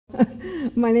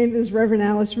My name is Reverend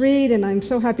Alice Reid, and I'm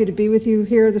so happy to be with you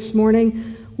here this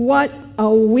morning. What a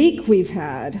week we've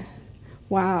had.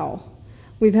 Wow.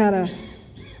 We've had a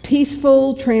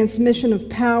peaceful transmission of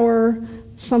power,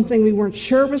 something we weren't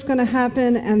sure was going to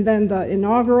happen, and then the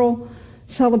inaugural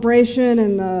celebration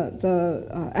and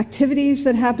the activities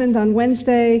that happened on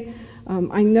Wednesday.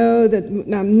 I know that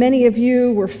many of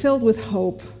you were filled with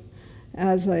hope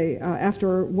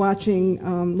after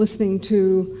watching, listening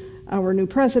to our new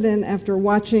president, after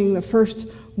watching the first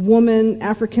woman,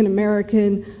 African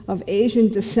American of Asian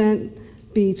descent,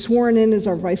 be sworn in as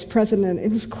our vice president.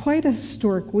 It was quite a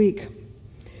historic week.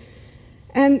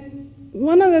 And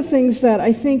one of the things that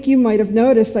I think you might have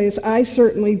noticed, as I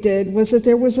certainly did, was that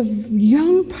there was a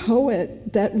young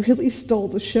poet that really stole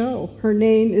the show. Her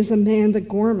name is Amanda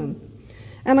Gorman.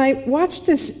 And I watched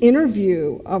this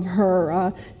interview of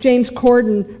her. James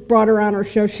Corden brought her on our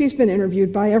show. She's been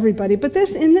interviewed by everybody. But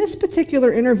in this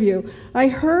particular interview, I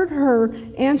heard her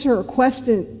answer a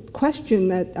question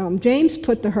that James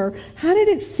put to her. How did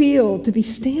it feel to be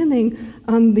standing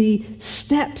on the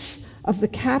steps of the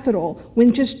Capitol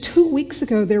when just 2 weeks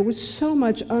ago there was so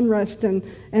much unrest and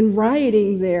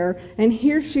rioting there? And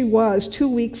here she was 2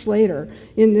 weeks later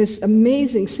in this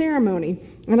amazing ceremony.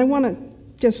 And I want to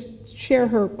just share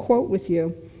her quote with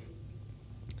you.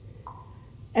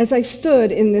 As I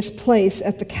stood in this place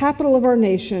at the capital of our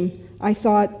nation, I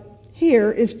thought,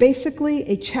 here is basically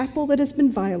a chapel that has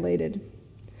been violated.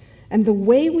 And the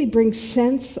way we bring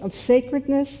sense of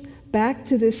sacredness back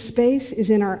to this space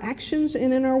is in our actions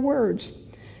and in our words.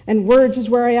 And words is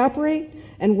where I operate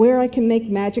and where I can make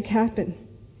magic happen.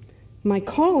 My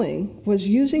calling was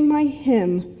using my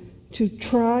hymn to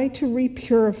try to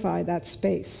repurify that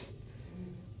space.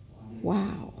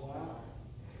 Wow.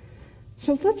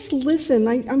 So let's listen.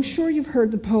 I'm sure you've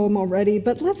heard the poem already,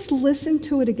 but let's listen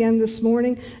to it again this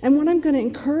morning. And what I'm going to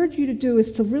encourage you to do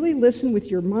is to really listen with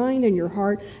your mind and your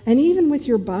heart and even with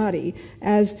your body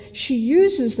as she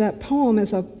uses that poem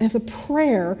as a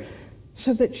prayer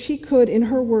so that she could, in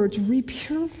her words,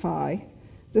 repurify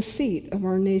the seat of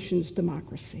our nation's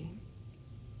democracy.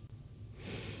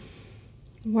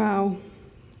 Wow.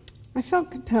 I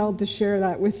felt compelled to share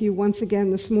that with you once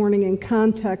again this morning in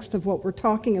context of what we're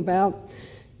talking about.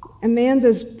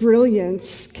 Amanda's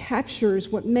brilliance captures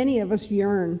what many of us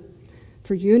yearn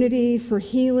for: unity, for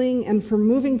healing, and for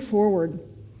moving forward.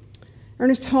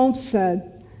 Ernest Holmes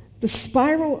said, "The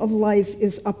spiral of life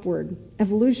is upward.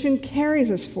 Evolution carries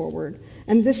us forward."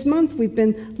 And this month we've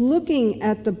been looking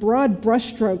at the broad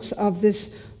brushstrokes of this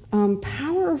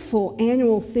powerful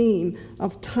annual theme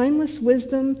of timeless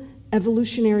wisdom,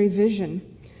 evolutionary vision.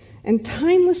 And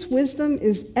timeless wisdom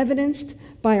is evidenced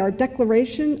by our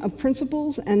declaration of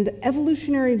principles, and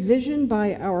evolutionary vision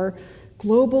by our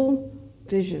global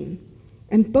vision.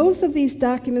 And both of these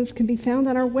documents can be found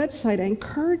on our website. I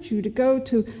encourage you to go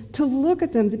to look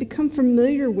at them, to become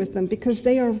familiar with them, because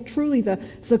they are truly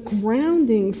the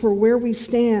grounding for where we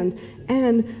stand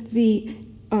and the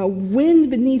wind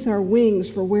beneath our wings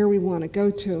for where we want to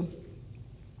go to.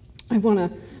 I want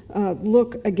to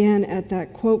look again at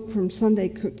that quote from Sunday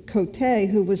Cote,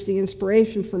 who was the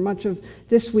inspiration for much of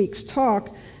this week's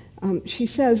talk. She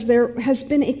says, "There has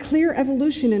been a clear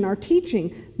evolution in our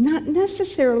teaching, not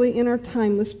necessarily in our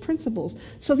timeless principles."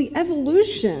 So the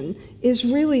evolution is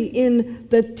really in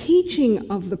the teaching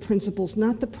of the principles,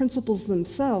 not the principles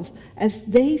themselves, as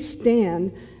they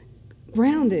stand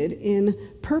grounded in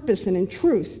purpose and in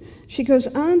truth. She goes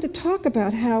on to talk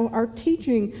about how our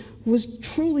teaching was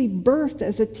truly birthed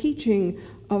as a teaching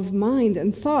of mind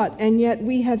and thought, and yet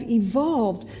we have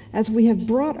evolved as we have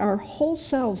brought our whole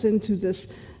selves into this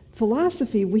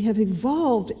philosophy. We have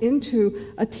evolved into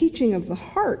a teaching of the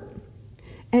heart.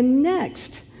 And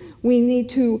next, we need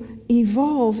to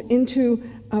evolve into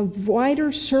a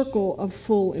wider circle of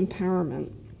full empowerment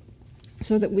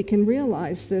so that we can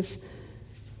realize this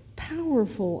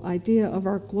powerful idea of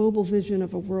our global vision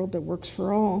of a world that works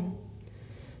for all.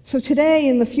 So today,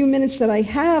 in the few minutes that I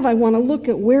have, I want to look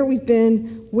at where we've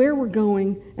been, where we're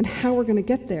going, and how we're going to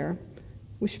get there.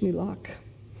 Wish me luck.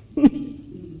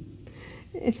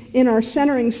 In our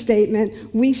centering statement,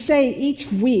 we say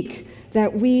each week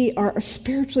that we are a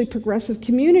spiritually progressive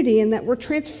community and that we're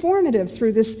transformative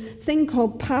through this thing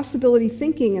called possibility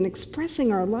thinking and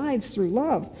expressing our lives through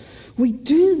love. We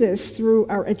do this through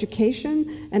our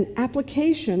education and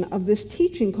application of this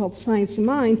teaching called Science of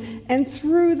Mind, and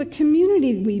through the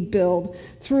community we build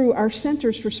through our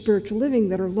centers for spiritual living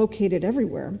that are located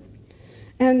everywhere.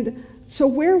 And so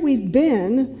where we've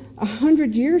been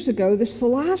 100 years ago, this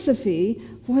philosophy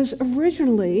was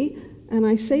originally, and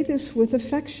I say this with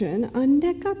affection, a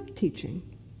neck-up teaching.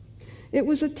 It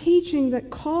was a teaching that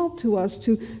called to us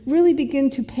to really begin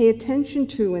to pay attention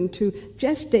to and to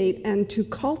gestate and to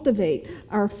cultivate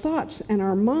our thoughts and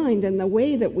our mind and the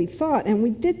way that we thought, and we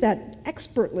did that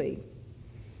expertly.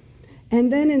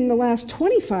 And then in the last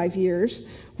 25 years,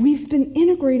 we've been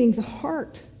integrating the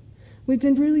heart. We've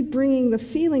been really bringing the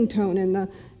feeling tone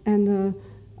and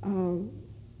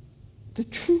the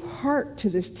true heart to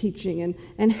this teaching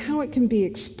and how it can be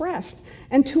expressed.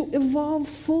 And to evolve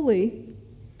fully,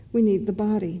 we need the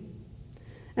body.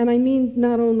 And I mean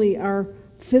not only our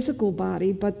physical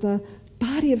body, but the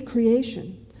body of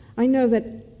creation. I know that,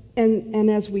 and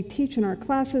as we teach in our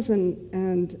classes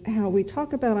and how we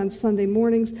talk about on Sunday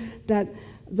mornings, that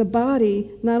the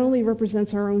body not only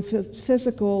represents our own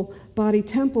physical body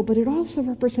temple, but it also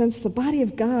represents the body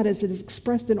of God as it is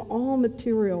expressed in all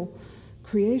material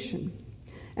creation.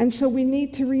 And so we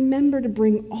need to remember to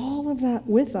bring all of that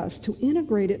with us, to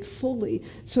integrate it fully,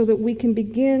 so that we can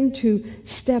begin to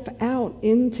step out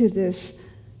into this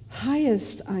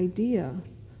highest idea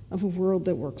of a world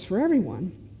that works for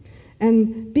everyone.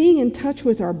 And being in touch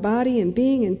with our body and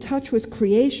being in touch with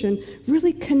creation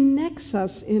really connects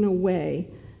us in a way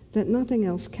that nothing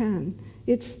else can.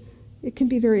 It can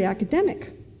be very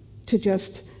academic to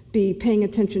just be paying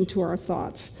attention to our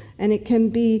thoughts. And it can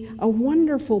be a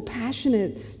wonderful,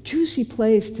 passionate, juicy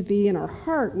place to be in our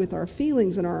heart with our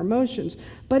feelings and our emotions.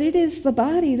 But it is the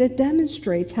body that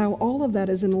demonstrates how all of that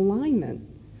is in alignment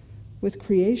with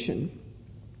creation.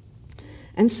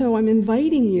 And so I'm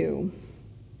inviting you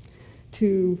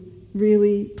to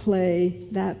really play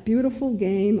that beautiful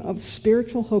game of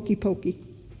spiritual hokey pokey.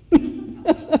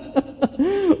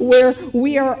 Where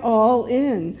we are all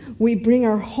in. We bring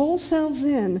our whole selves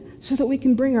in so that we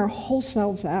can bring our whole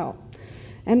selves out.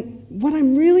 And what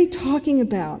I'm really talking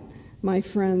about, my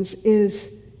friends, is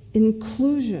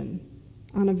inclusion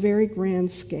on a very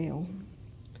grand scale.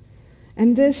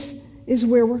 And this is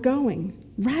where we're going,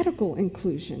 radical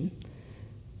inclusion.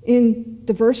 In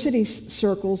diversity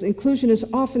circles, inclusion is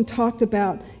often talked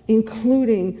about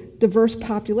including diverse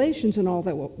populations in all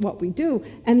that what we do,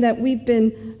 and that we've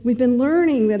been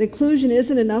learning that inclusion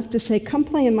isn't enough to say, come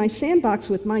play in my sandbox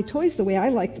with my toys the way I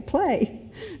like to play.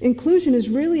 Inclusion is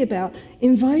really about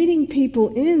inviting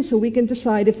people in so we can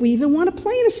decide if we even want to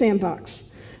play in a sandbox,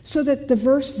 so that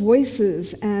diverse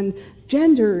voices and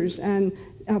genders and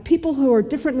people who are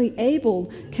differently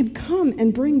abled can come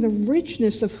and bring the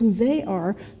richness of who they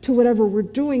are to whatever we're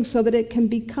doing, so that it can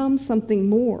become something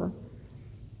more.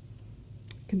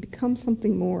 It can become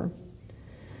something more.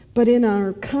 But in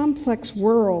our complex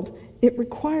world, it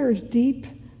requires deep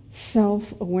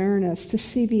self-awareness to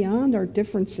see beyond our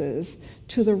differences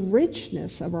to the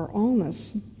richness of our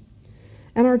allness.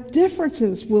 And our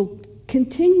differences will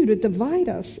continue to divide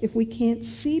us if we can't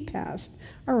see past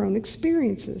our own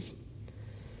experiences.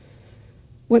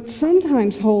 What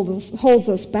sometimes holds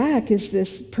us back is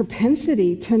this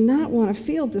propensity to not want to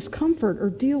feel discomfort or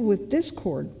deal with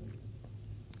discord.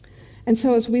 And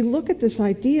so as we look at this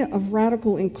idea of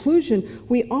radical inclusion,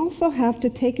 we also have to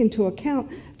take into account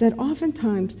that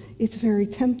oftentimes it's very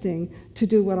tempting to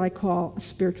do what I call a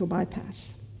spiritual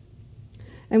bypass.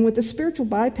 And what the spiritual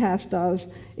bypass does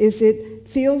is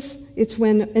it's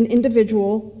when an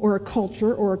individual or a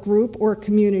culture or a group or a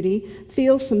community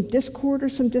feels some discord or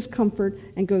some discomfort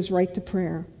and goes right to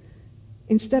prayer,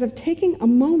 instead of taking a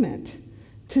moment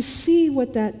to see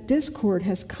what that discord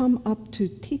has come up to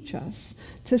teach us,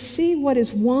 to see what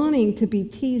is wanting to be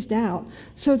teased out,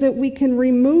 so that we can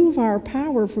remove our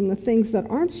power from the things that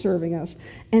aren't serving us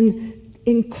and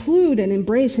include and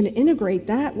embrace and integrate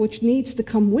that which needs to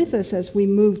come with us as we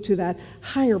move to that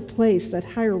higher place, that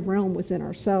higher realm within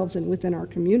ourselves and within our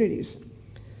communities.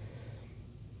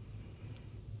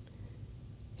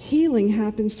 Healing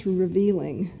happens through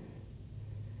revealing,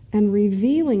 and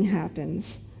revealing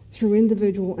happens through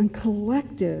individual and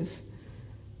collective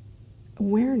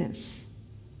awareness.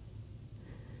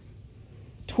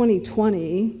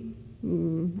 2020,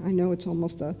 I know it's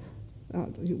almost a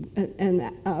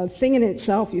thing in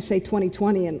itself. You say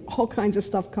 2020 and all kinds of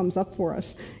stuff comes up for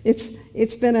us.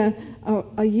 It's been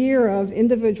a year of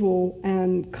individual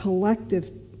and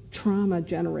collective trauma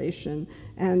generation.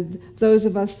 And those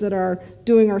of us that are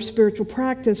doing our spiritual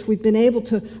practice, we've been able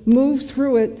to move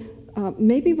through it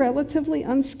maybe relatively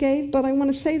unscathed, but I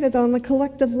want to say that on the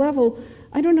collective level,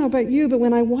 I don't know about you, but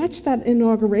when I watched that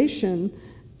inauguration,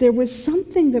 there was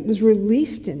something that was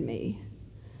released in me.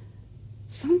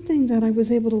 Something that I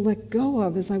was able to let go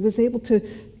of as I was able to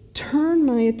turn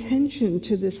my attention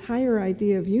to this higher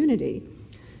idea of unity.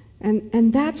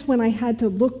 And that's when I had to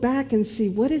look back and see,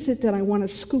 what is it that I want to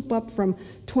scoop up from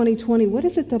 2020? What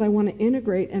is it that I want to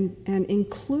integrate and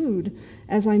include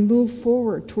as I move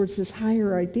forward towards this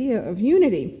higher idea of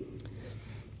unity?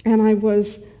 And I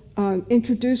was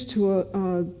introduced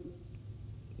to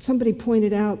somebody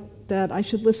pointed out that I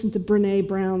should listen to Brene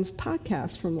Brown's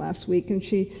podcast from last week, and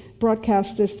she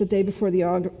broadcast this the day before the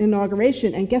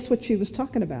inauguration, and guess what she was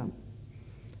talking about?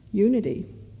 Unity.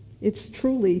 It's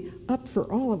truly up for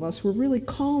all of us. We're really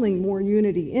calling more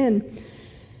unity in.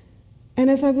 And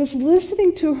as I was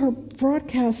listening to her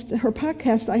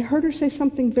podcast, I heard her say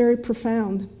something very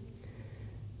profound.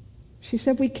 She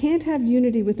said, we can't have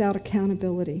unity without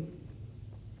accountability.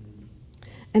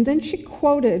 And then she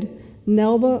quoted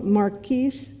Nelba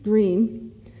Marquise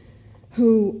Green,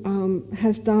 who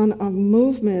has done a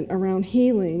movement around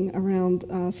healing around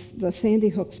the Sandy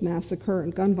Hook's massacre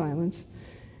and gun violence.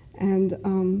 And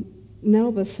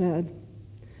Nelba said,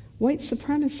 white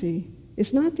supremacy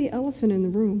is not the elephant in the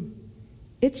room.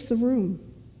 It's the room.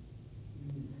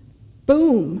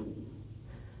 Boom.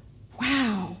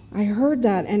 Wow. I heard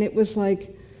that, and it was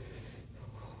like,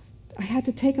 I had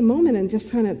to take a moment and just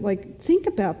kind of like think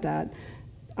about that.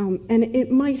 And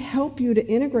it might help you to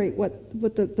integrate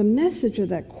what the message of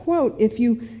that quote,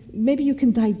 maybe you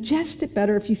can digest it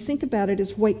better if you think about it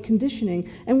as white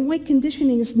conditioning. And white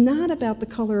conditioning is not about the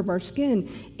color of our skin.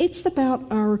 It's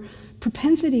about our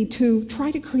propensity to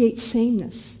try to create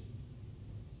sameness.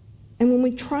 And when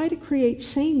we try to create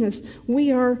sameness,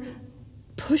 we are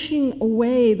pushing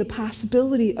away the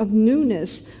possibility of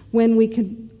newness when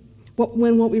what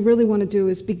we really want to do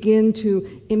is begin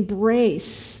to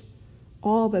embrace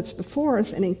all that's before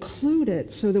us and include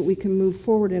it so that we can move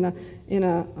forward in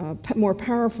a more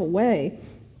powerful way.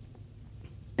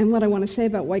 And what I want to say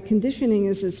about white conditioning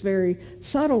is it's very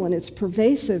subtle and it's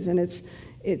pervasive, and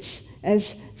it's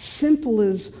as simple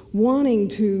as wanting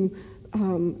to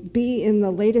be in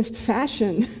the latest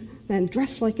fashion and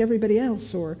dress like everybody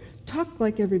else or talk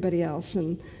like everybody else.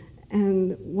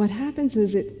 And what happens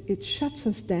is it shuts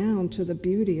us down to the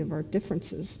beauty of our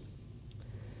differences.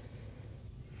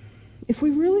 If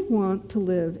we really want to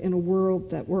live in a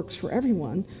world that works for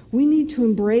everyone, we need to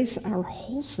embrace our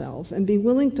whole selves and be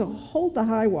willing to hold the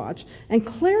high watch and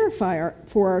clarify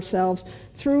for ourselves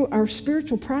through our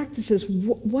spiritual practices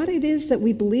what it is that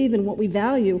we believe and what we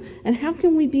value, and how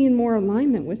can we be in more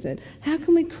alignment with it? How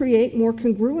can we create more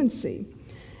congruency?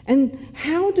 And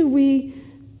how do we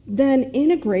then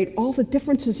integrate all the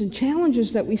differences and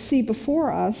challenges that we see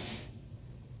before us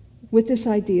with this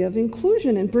idea of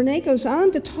inclusion? And Brene goes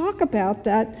on to talk about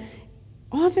that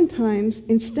oftentimes,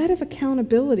 instead of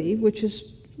accountability, which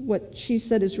is what she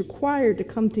said is required to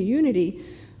come to unity,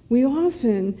 we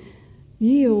often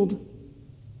yield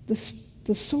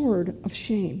the sword of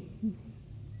shame.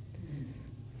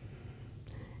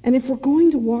 And if we're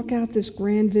going to walk out this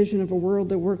grand vision of a world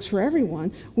that works for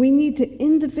everyone, we need to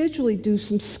individually do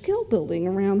some skill building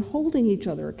around holding each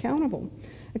other accountable.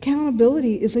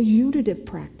 Accountability is a unitive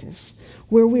practice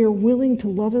where we are willing to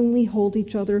lovingly hold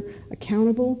each other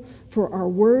accountable for our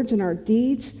words and our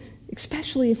deeds,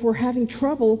 especially if we're having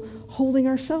trouble holding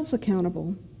ourselves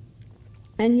accountable.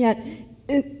 And yet,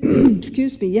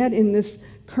 yet in this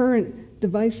current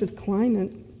divisive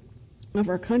climate of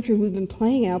our country, we've been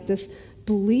playing out this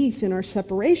belief in our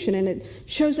separation, and it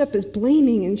shows up as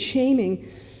blaming and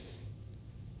shaming,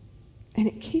 and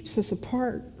it keeps us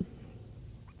apart.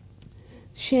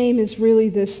 Shame is really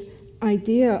this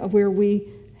idea of where we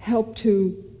help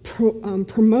to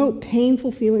promote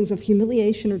painful feelings of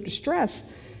humiliation or distress.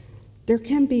 There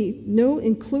can be no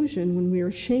inclusion when we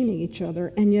are shaming each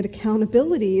other, and yet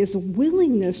accountability is a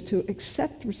willingness to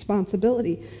accept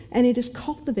responsibility, and it is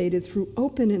cultivated through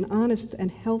open and honest and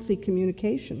healthy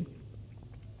communication.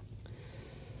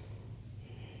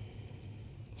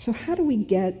 So how do we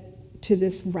get to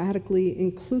this radically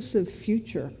inclusive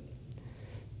future?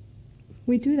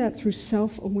 We do that through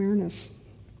self-awareness,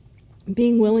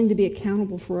 being willing to be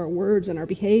accountable for our words and our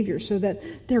behavior so that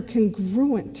they're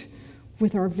congruent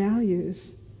with our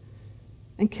values,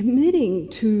 and committing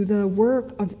to the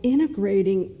work of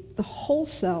integrating the whole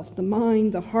self, the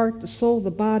mind, the heart, the soul, the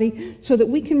body, so that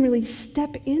we can really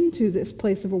step into this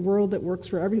place of a world that works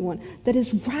for everyone, that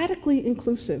is radically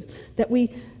inclusive, that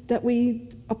we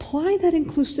apply that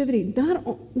inclusivity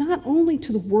not only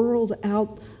to the world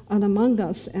out and among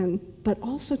us, but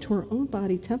also to our own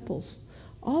body temples,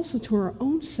 also to our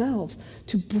own selves,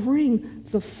 to bring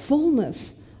the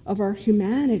fullness of our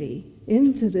humanity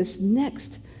into this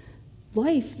next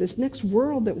life, this next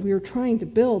world that we are trying to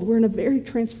build. We're in a very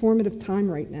transformative time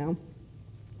right now.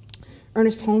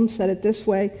 Ernest Holmes said it this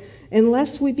way: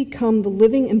 unless we become the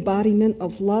living embodiment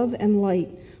of love and light,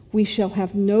 we shall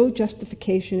have no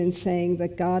justification in saying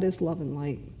that God is love and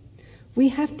light. We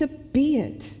have to be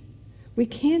it. We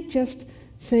can't just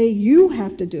say, you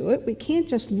have to do it. We can't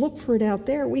just look for it out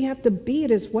there. We have to be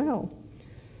it as well.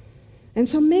 And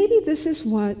so maybe this is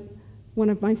what one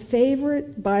of my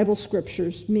favorite Bible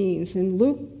scriptures means. In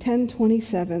Luke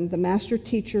 10:27, the master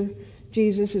teacher,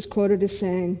 Jesus, is quoted as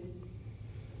saying,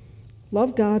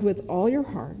 love God with all your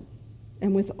heart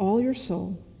and with all your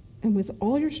soul and with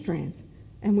all your strength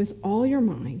and with all your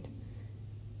mind.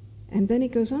 And then he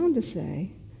goes on to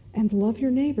say, and love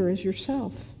your neighbor as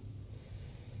yourself.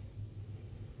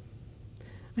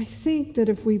 I think that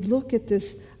if we look at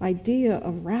this idea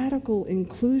of radical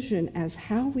inclusion as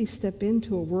how we step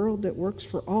into a world that works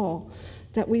for all,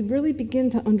 that we really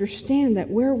begin to understand that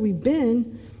where we've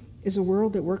been is a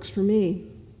world that works for me,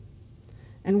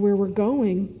 and where we're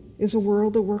going is a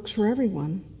world that works for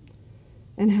everyone.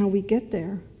 And how we get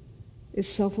there is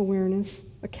self-awareness,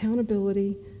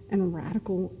 accountability, and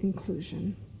radical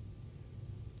inclusion.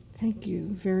 Thank you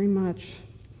very much.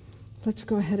 Let's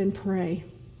go ahead and pray.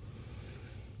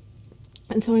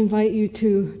 And so I invite you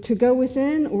to go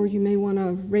within, or you may want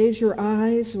to raise your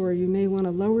eyes, or you may want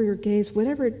to lower your gaze,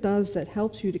 whatever it does that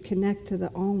helps you to connect to the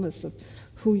allness of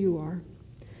who you are.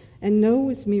 And know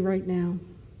with me right now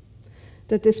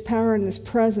that this power and this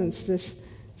presence, this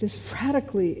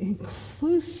radically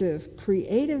inclusive,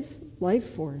 creative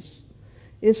life force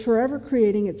is forever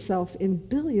creating itself in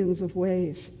billions of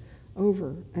ways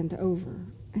over and over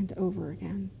and over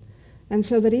again. And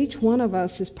so that each one of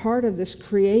us is part of this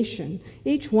creation.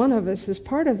 Each one of us is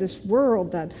part of this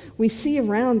world that we see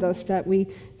around us, that we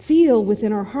feel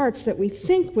within our hearts, that we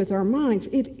think with our minds.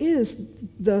 It is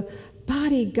the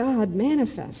body God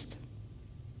manifest.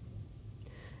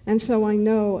 And so I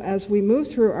know as we move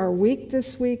through our week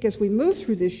this week, as we move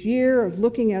through this year of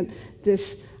looking at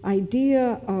this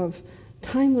idea of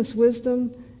timeless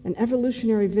wisdom and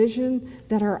evolutionary vision,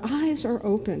 that our eyes are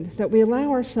opened, that we allow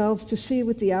ourselves to see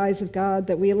with the eyes of God,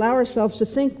 that we allow ourselves to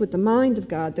think with the mind of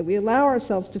God, that we allow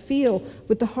ourselves to feel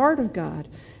with the heart of God,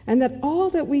 and that all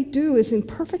that we do is in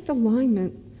perfect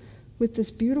alignment with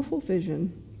this beautiful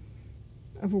vision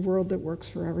of a world that works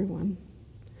for everyone.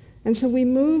 And so we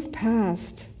move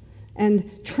past and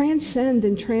transcend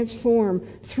and transform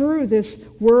through this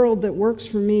world that works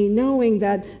for me, knowing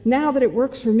that now that it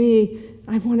works for me,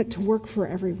 I want it to work for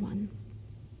everyone.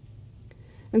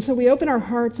 And so we open our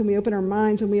hearts and we open our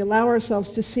minds and we allow ourselves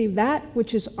to see that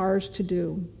which is ours to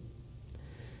do.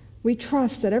 We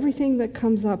trust that everything that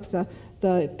comes up,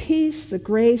 the peace, the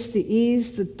grace, the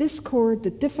ease, the discord,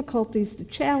 the difficulties, the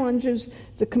challenges,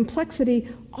 the complexity,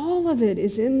 all of it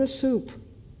is in the soup.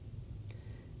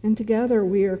 And together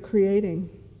we are creating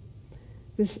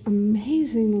this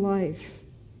amazing life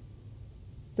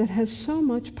that has so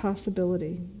much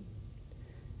possibility.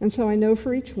 And so I know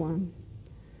for each one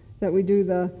that we do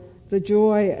the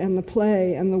joy and the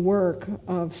play and the work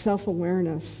of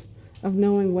self-awareness, of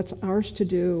knowing what's ours to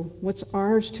do, what's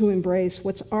ours to embrace,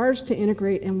 what's ours to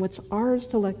integrate, and what's ours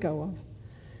to let go of.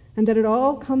 And that it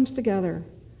all comes together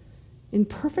in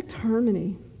perfect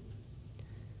harmony.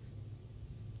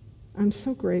 I'm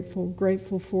so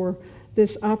grateful for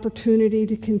this opportunity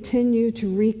to continue to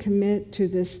recommit to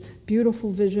this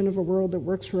beautiful vision of a world that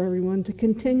works for everyone, to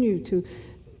continue to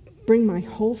bring my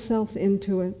whole self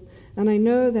into it. And I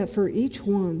know that for each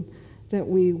one that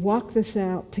we walk this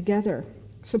out together,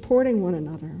 supporting one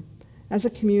another as a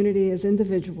community, as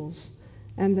individuals,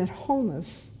 and that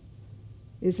wholeness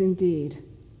is indeed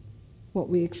what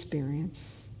we experience.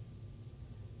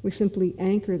 We simply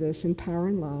anchor this in power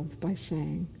and love by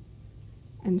saying,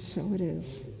 and so it is.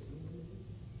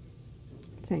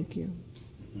 Thank you.